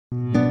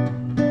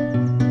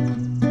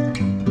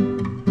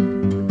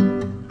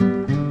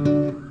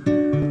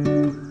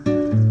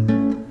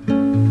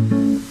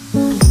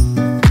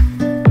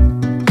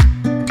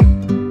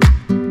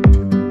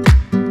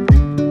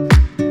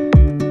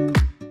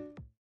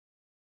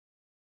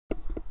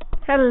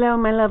Hello,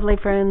 my lovely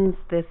friends.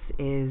 This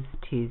is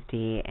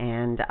Tuesday,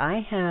 and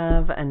I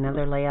have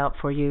another layout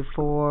for you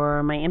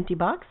for my empty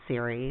box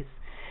series.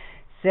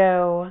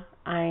 So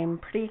I'm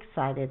pretty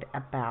excited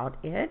about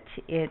it.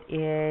 It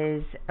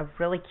is a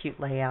really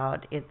cute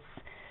layout. It's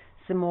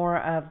some more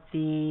of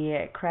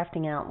the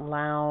Crafting Out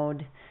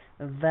Loud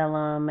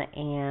vellum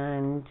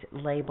and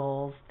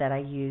labels that I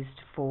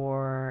used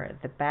for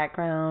the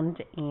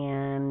background.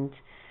 And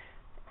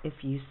if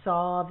you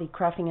saw the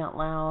Crafting Out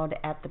Loud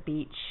at the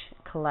Beach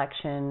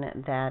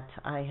collection that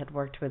I had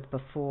worked with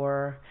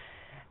before,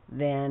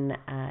 then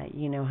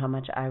you know how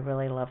much I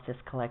really love this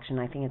collection.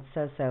 I think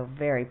it's so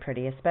very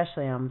pretty,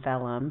 especially on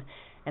vellum.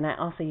 And I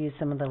also used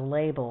some of the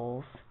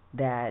labels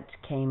that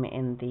came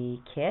in the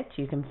kit.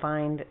 You can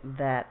find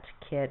that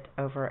kit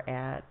over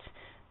at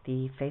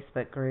the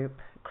Facebook group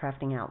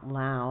Crafting Out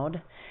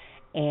Loud,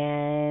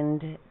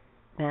 and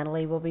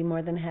Natalie will be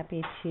more than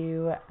happy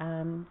to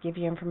give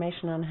you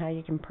information on how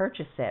you can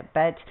purchase it.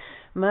 But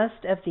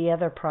most of the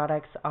other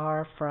products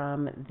are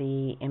from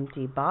the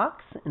empty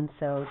box, and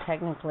so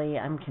technically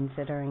I'm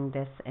considering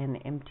this an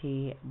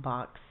empty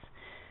box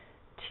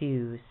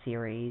 2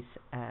 series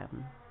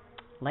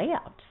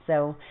layout.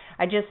 So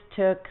I just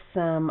took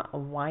some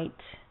white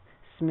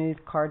smooth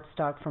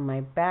cardstock from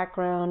my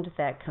background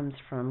that comes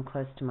from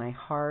close to my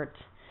heart,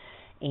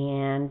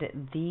 and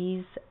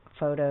these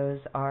photos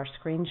are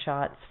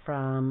screenshots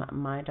from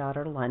my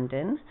daughter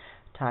London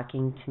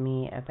talking to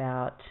me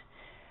about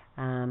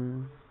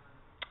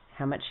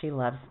how much she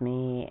loves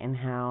me and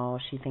how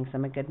she thinks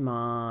I'm a good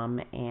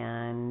mom.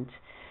 And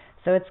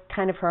so it's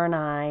kind of her and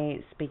I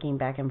speaking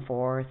back and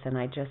forth, and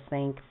I just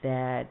think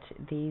that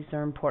these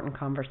are important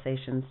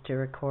conversations to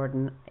record.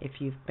 And if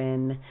you've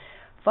been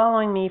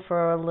following me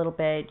for a little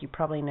bit, you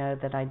probably know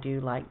that I do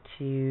like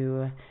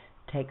to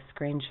take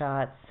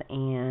screenshots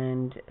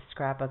and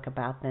scrapbook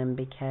about them,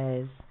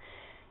 because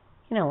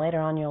you know later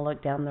on you'll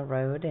look down the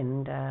road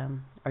and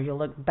or you'll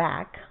look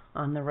back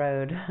on the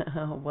road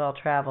well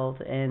traveled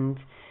and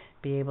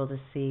be able to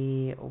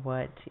see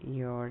what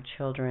your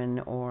children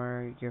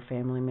or your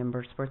family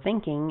members were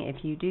thinking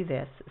if you do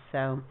this.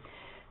 So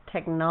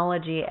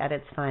technology at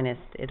its finest,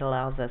 it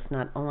allows us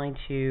not only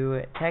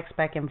to text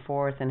back and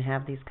forth and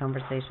have these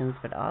conversations,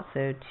 but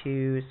also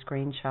to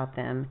screenshot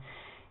them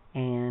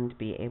and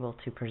be able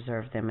to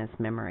preserve them as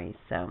memories.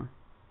 So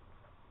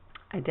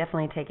I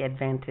definitely take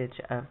advantage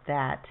of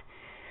that.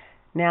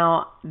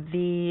 Now,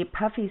 the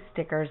puffy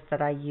stickers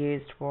that I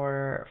used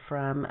were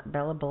from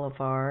Bella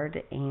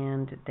Boulevard,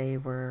 and they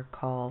were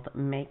called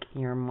Make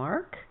Your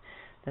Mark.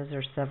 Those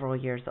are several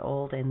years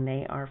old, and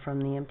they are from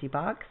the empty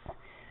box.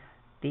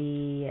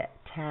 The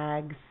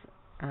tags,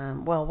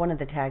 well, one of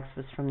the tags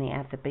was from the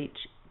At the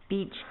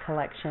Beach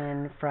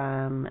collection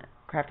from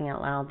Crafting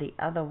Out Loud. The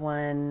other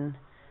one,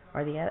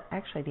 or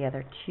actually the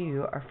other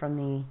two, are from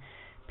the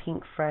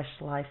Pink Fresh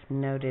Life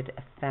Noted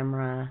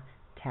ephemera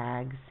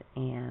tags,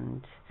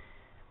 and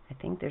I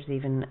think there's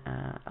even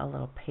a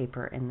little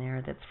paper in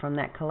there that's from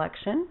that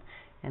collection,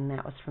 and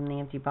that was from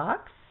the empty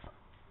box.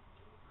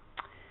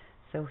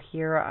 So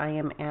here I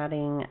am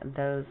adding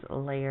those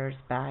layers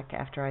back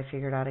after I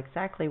figured out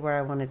exactly where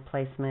I wanted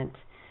placement,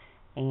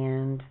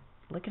 and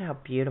look at how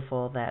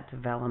beautiful that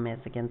vellum is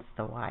against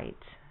the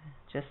white.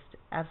 Just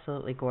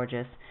absolutely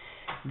gorgeous.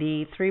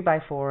 The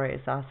 3x4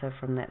 is also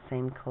from that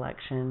same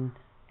collection,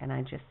 and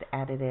I just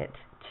added it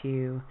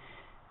to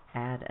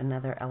add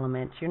another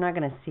element. You're not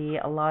going to see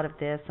a lot of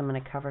this. I'm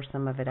going to cover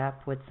some of it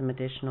up with some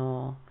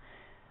additional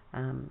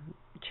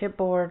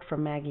chipboard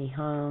from Maggie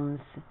Holmes,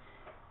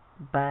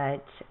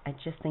 but I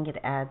just think it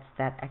adds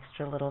that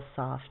extra little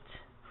soft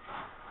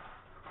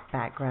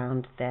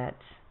background that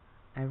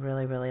I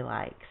really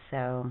like.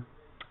 So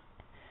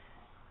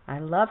I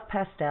love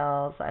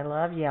pastels, I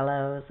love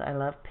yellows, I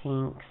love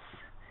pinks.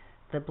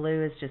 The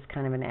blue is just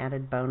kind of an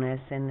added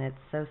bonus, and it's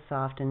so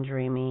soft and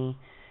dreamy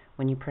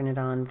when you print it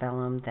on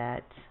vellum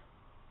that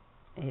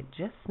it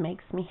just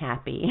makes me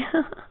happy.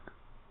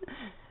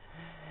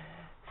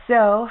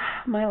 So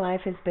my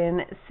life has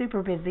been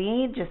super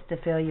busy. Just to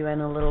fill you in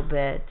a little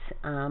bit,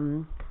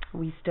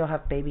 we still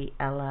have baby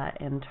Ella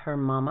and her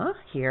mama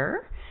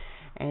here,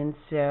 and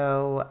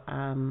so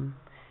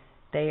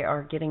they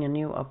are getting a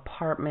new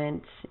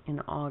apartment in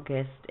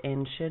August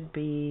and should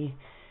be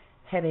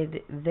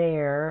headed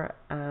there.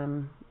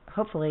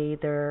 Hopefully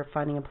they're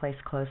finding a place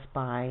close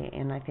by,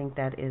 and I think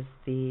that is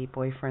the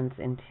boyfriend's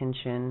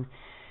intention.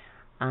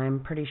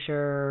 I'm pretty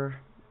sure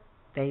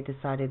they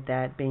decided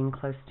that being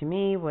close to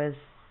me was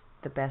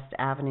the best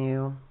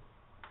avenue,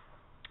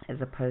 as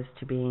opposed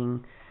to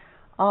being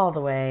all the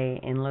way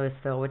in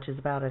Louisville, which is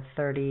about a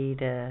 30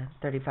 to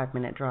 35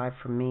 minute drive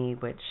from me,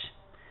 which,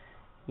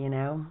 you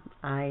know,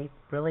 I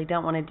really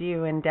don't want to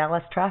do in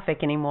Dallas traffic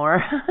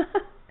anymore.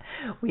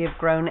 We have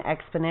grown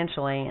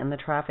exponentially, and the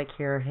traffic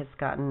here has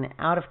gotten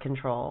out of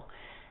control.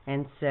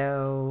 And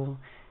so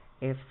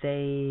if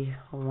they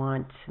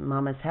want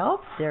Mama's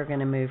help, they're going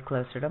to move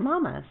closer to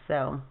Mama.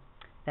 So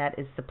that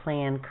is the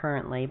plan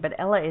currently. But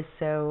Ella is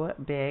so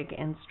big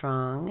and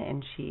strong,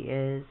 and she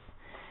is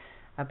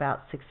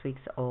about 6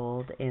 weeks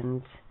old,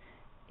 and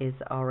is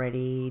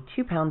already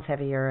 2 pounds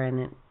heavier and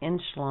an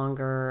inch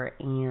longer,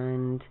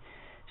 and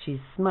she's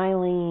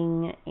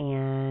smiling,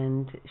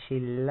 and she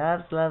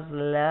loves, loves,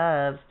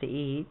 loves to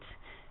eat,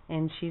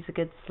 and she's a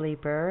good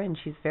sleeper, and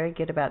she's very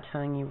good about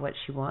telling you what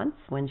she wants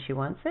when she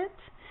wants it,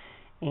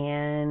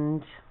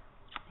 and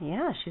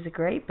yeah, she's a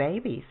great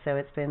baby. So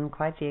it's been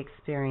quite the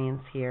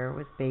experience here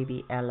with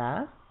baby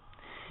Ella.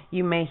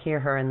 You may hear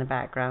her in the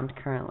background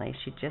currently.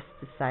 She just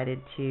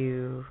decided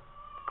to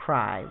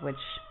cry, which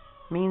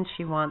means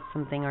she wants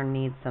something or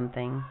needs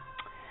something.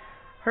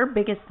 Her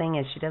biggest thing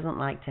is she doesn't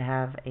like to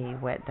have a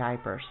wet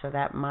diaper, so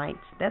that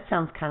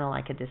sounds kind of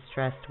like a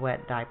distressed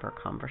wet diaper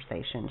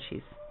conversation she's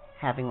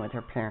having with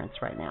her parents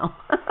right now.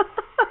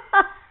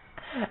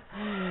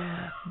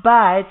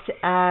 But,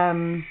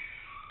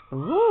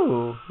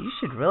 ooh, you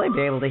should really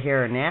be able to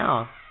hear her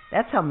now.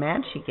 That's how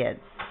mad she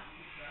gets.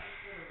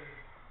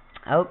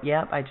 Oh,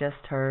 yep, I just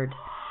heard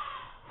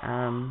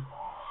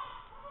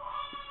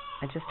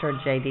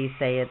JD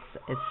say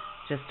it's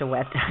just a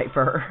wet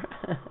diaper.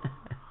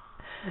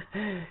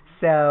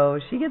 So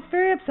she gets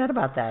very upset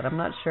about that. I'm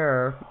not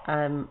sure.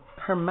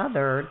 Her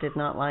mother did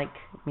not like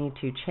me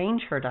to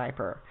change her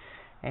diaper,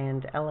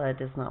 and Ella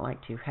does not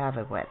like to have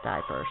a wet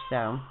diaper.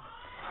 So,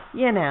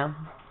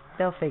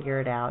 they'll figure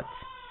it out.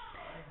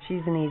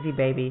 She's an easy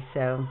baby,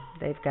 so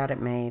they've got it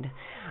made.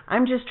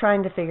 I'm just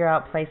trying to figure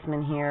out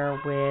placement here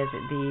with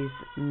these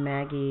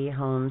Maggie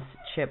Holmes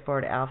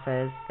chipboard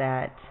alphas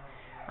that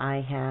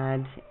I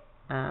had.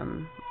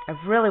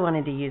 I've really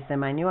wanted to use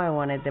them. I knew I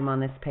wanted them on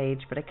this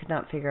page, but I could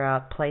not figure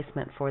out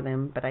placement for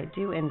them. But I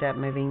do end up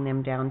moving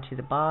them down to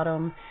the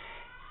bottom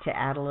to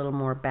add a little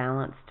more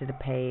balance to the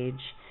page,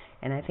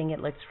 and I think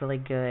it looks really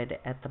good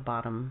at the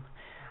bottom.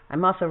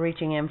 I'm also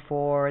reaching in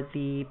for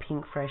the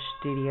Pink Fresh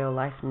Studio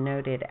Life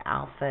Noted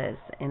alphas,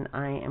 and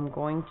I am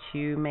going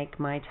to make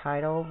my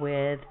title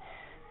with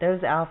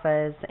those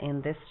alphas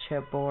and this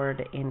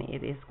chipboard, and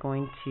it is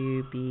going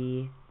to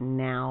be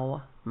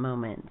Now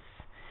Moments.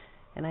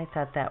 And I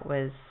thought that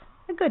was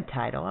a good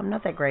title. I'm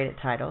not that great at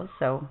titles,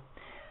 so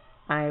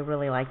I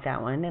really like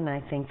that one, and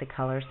I think the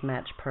colors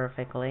match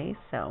perfectly.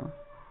 So,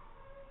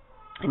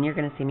 and you're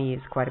going to see me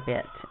use quite a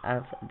bit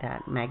of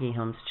that Maggie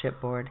Holmes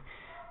chipboard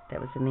that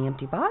was in the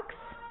empty box.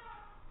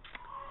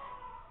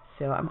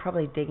 So I'm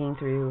probably digging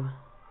through,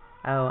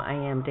 I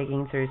am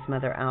digging through some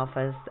other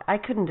alphas. I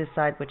couldn't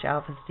decide which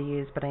alphas to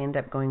use, but I end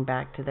up going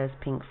back to those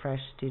Pink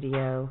Fresh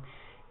Studio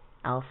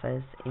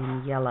alphas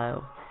in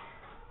yellow.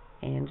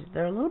 And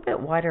they're a little bit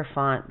wider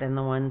font than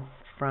the ones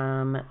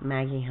from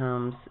Maggie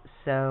Holmes.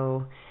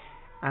 So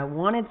I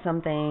wanted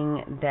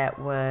something that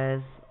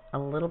was a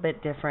little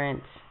bit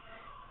different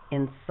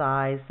in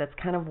size. That's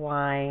kind of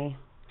why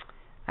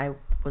I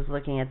was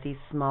looking at these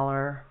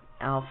smaller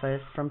alphas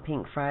from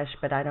Pink Fresh,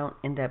 but I don't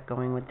end up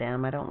going with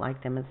them. I don't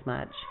like them as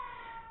much.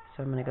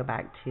 So I'm going to go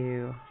back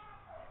to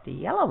the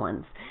yellow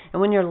ones.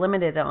 And when you're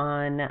limited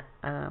on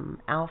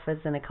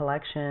alphas in a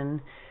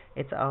collection,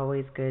 it's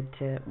always good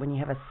to, when you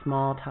have a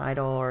small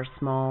title or a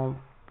small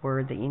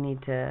word that you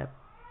need to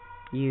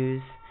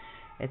use,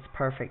 it's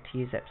perfect to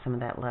use up some of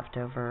that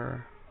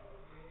leftover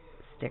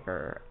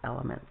sticker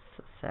elements.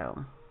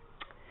 So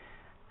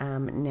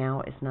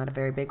now is not a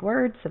very big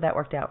word, so that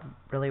worked out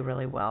really,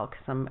 really well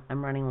because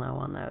I'm running low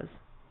on those.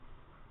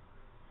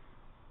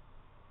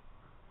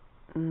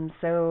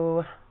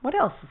 So what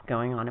else is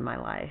going on in my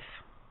life?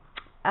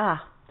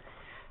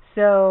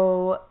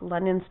 So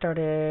London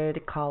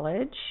started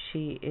college.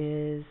 She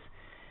is,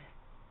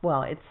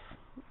 well, it's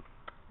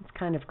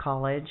kind of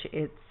college.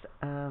 It's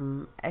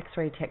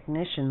X-ray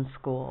technician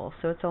school,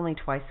 so it's only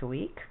twice a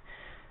week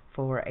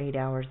for 8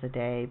 hours a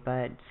day,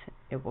 but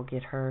it will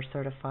get her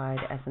certified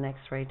as an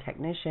X-ray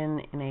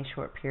technician in a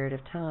short period of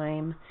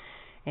time,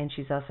 and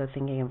she's also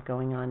thinking of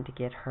going on to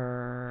get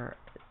her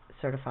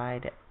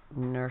certified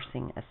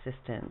nursing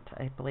assistant.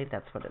 I believe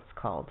that's what it's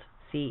called.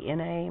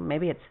 CNA,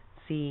 maybe it's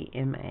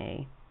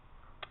CMA,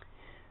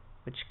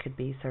 which could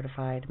be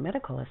certified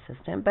medical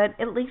assistant, but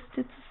at least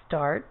it's a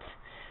start.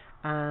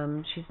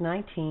 She's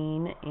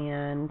 19,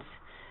 and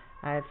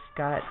I've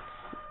got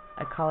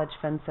a college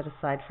fund set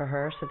aside for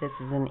her, so this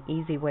is an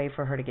easy way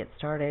for her to get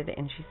started,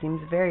 and she seems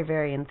very,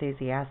 very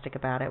enthusiastic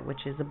about it,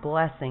 which is a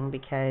blessing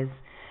because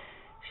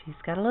she's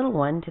got a little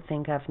one to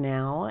think of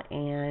now,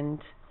 and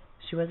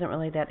she wasn't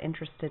really that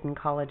interested in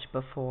college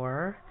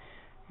before,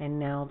 and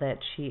now that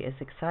she is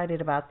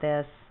excited about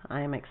this,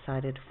 I am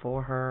excited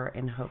for her,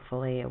 and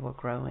hopefully it will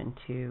grow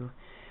into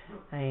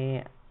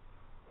a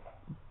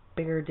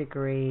bigger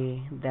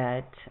degree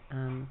that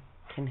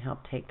can help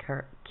take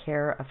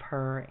care of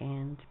her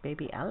and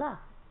baby Ella.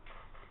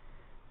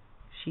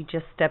 She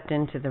just stepped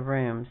into the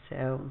room,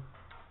 so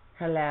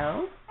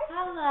hello.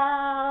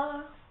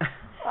 Hello.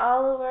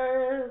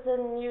 Followers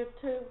and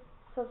YouTube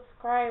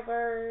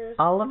subscribers.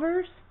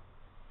 Olivers?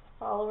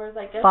 Followers,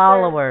 I guess.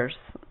 Followers.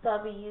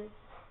 Subbies.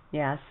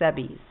 Yeah,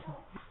 subbies.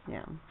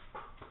 Yeah.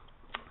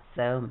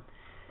 So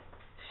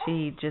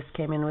she just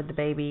came in with the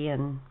baby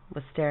and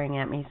was staring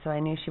at me, so I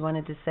knew she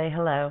wanted to say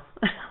hello.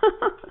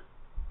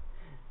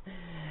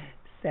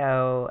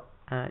 So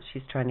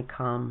She's trying to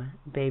calm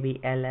baby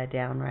Ella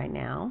down right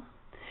now.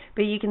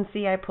 But you can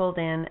see I pulled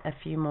in a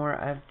few more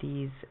of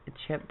these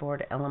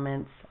chipboard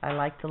elements. I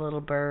like the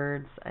little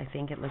birds. I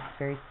think it looks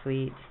very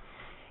sweet.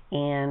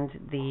 And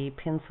the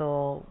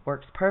pencil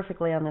works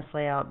perfectly on this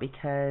layout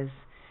because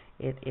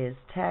it is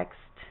text,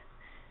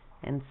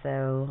 and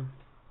so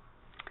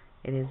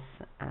it is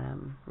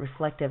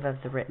reflective of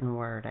the written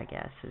word, I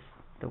guess, is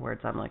the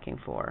words I'm looking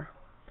for.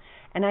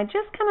 And I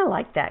just kind of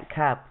like that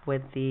cup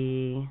with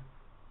the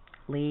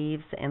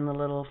leaves and the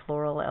little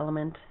floral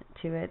element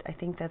to it. I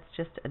think that's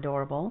just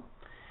adorable.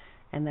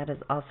 And that is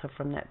also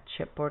from that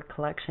chipboard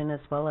collection,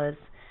 as well as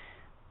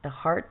the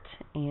heart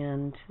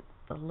and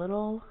the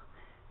little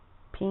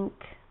pink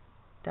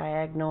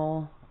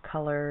diagonal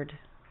colored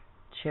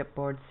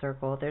chipboard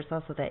circle. There's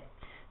also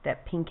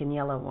that pink and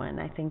yellow one.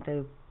 I think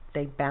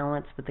they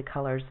balance with the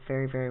colors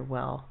very, very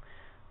well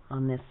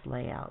on this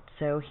layout.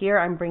 So here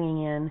I'm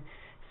bringing in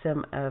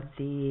some of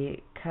the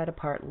cut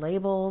apart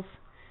labels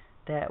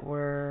that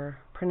were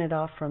printed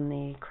off from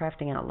the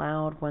Crafting Out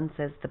Loud. One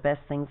says the best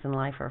things in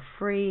life are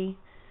free,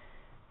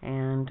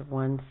 and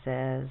one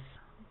says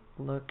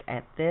look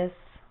at this.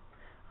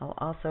 I'll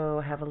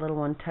also have a little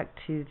one tucked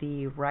to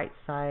the right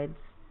side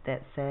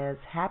that says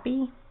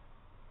happy,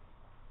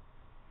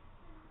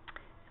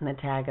 and the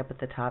tag up at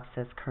the top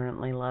says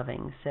currently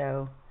loving.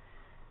 So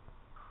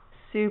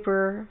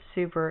super,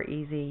 super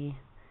easy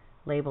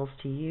labels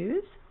to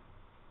use.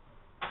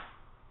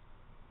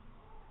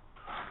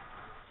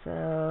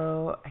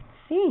 So I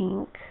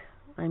think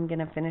I'm going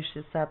to finish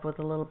this up with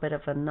a little bit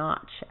of a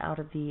notch out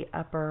of the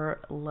upper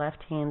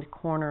left-hand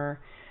corner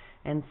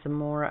and some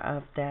more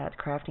of that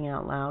Crafting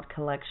Out Loud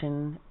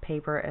collection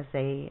paper as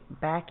a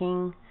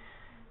backing,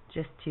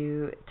 just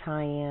to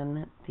tie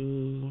in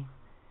the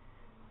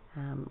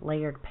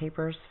layered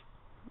papers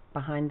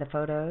behind the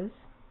photos.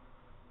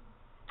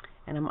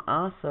 And I'm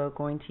also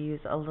going to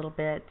use a little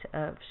bit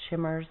of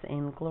shimmers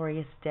in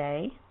Glorious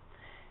Day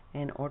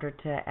in order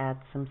to add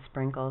some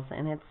sprinkles,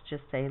 and it's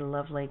just a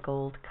lovely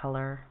gold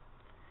color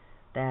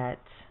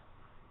that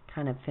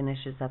kind of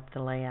finishes up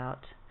the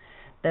layout.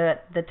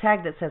 The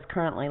tag that says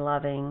currently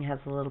loving has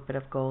a little bit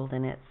of gold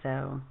in it,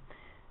 so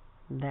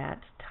that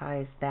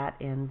ties that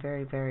in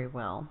very, very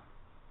well.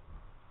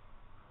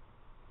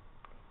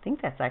 I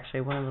think that's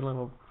actually one of the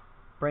little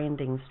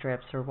branding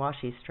strips or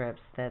washi strips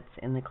that's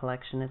in the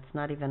collection. It's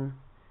not even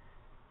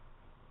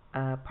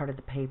part of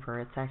the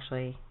paper. It's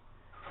actually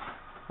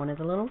one of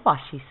the little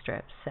washi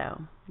strips. So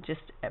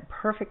just a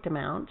perfect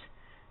amount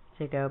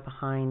to go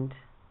behind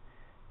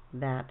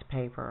that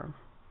paper.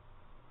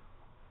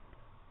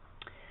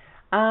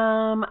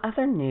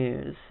 Other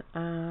news. I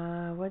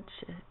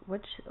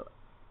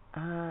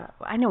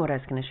know what I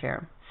was going to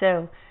share.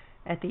 So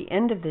at the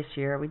end of this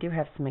year, we do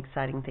have some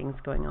exciting things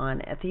going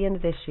on. At the end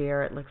of this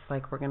year, it looks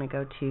like we're going to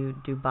go to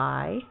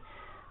Dubai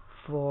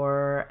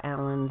for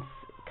Alan's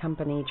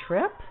company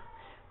trip.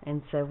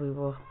 And so we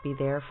will be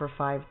there for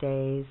 5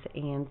 days.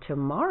 And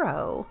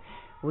tomorrow,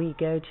 we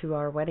go to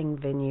our wedding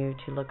venue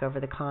to look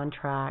over the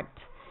contract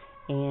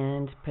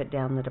and put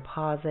down the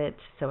deposit.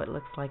 So it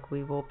looks like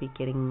we will be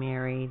getting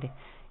married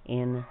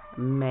in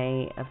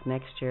May of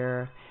next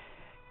year.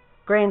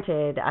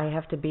 Granted, I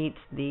have to beat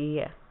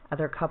the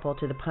other couple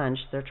to the punch.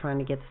 They're trying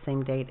to get the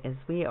same date as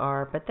we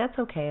are, but that's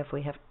okay if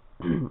we have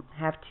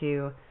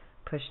to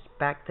push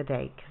back the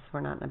date because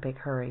we're not in a big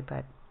hurry.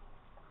 But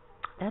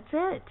that's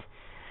it.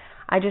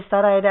 I just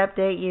thought I'd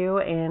update you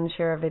and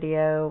share a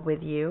video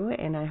with you,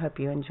 and I hope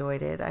you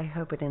enjoyed it. I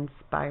hope it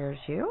inspires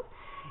you.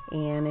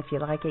 And if you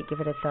like it,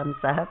 give it a thumbs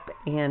up.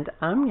 And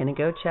I'm going to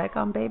go check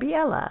on baby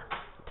Ella.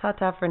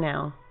 Ta-ta for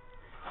now.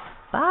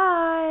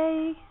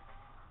 Bye.